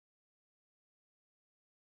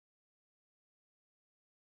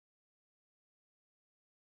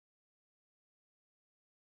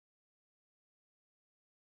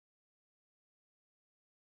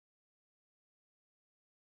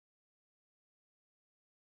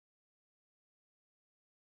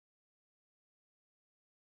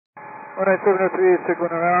19703 is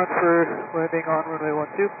circling around for landing on runway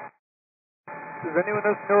 12. Does anyone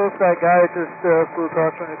else know if that guy just flew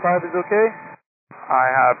across runway 5 is okay? I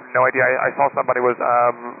have no idea. I saw somebody was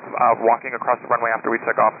walking across the runway after we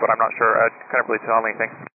took off, but I'm not sure. I couldn't really tell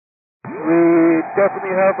anything. We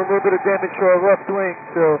definitely have a little bit of damage to our left wing,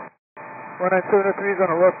 so 19703 is on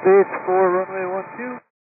a left base for runway 12.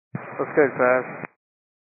 What's good, Faz?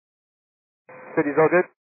 Said he's all good?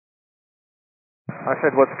 I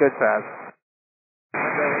said, what's good, Faz?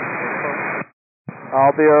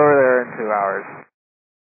 I'll be over there in 2 hours.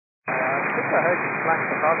 I think I heard you flash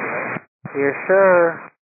the coffee, right? You sure?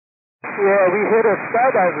 Yeah, we hit a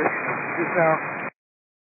skydiver just now.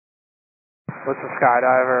 What's a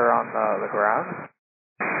skydiver on the ground?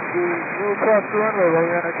 We flew across the runway while we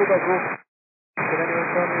were on our takeoff roll. Can anyone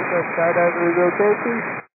tell me if that skydiver is okay,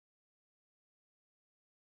 please?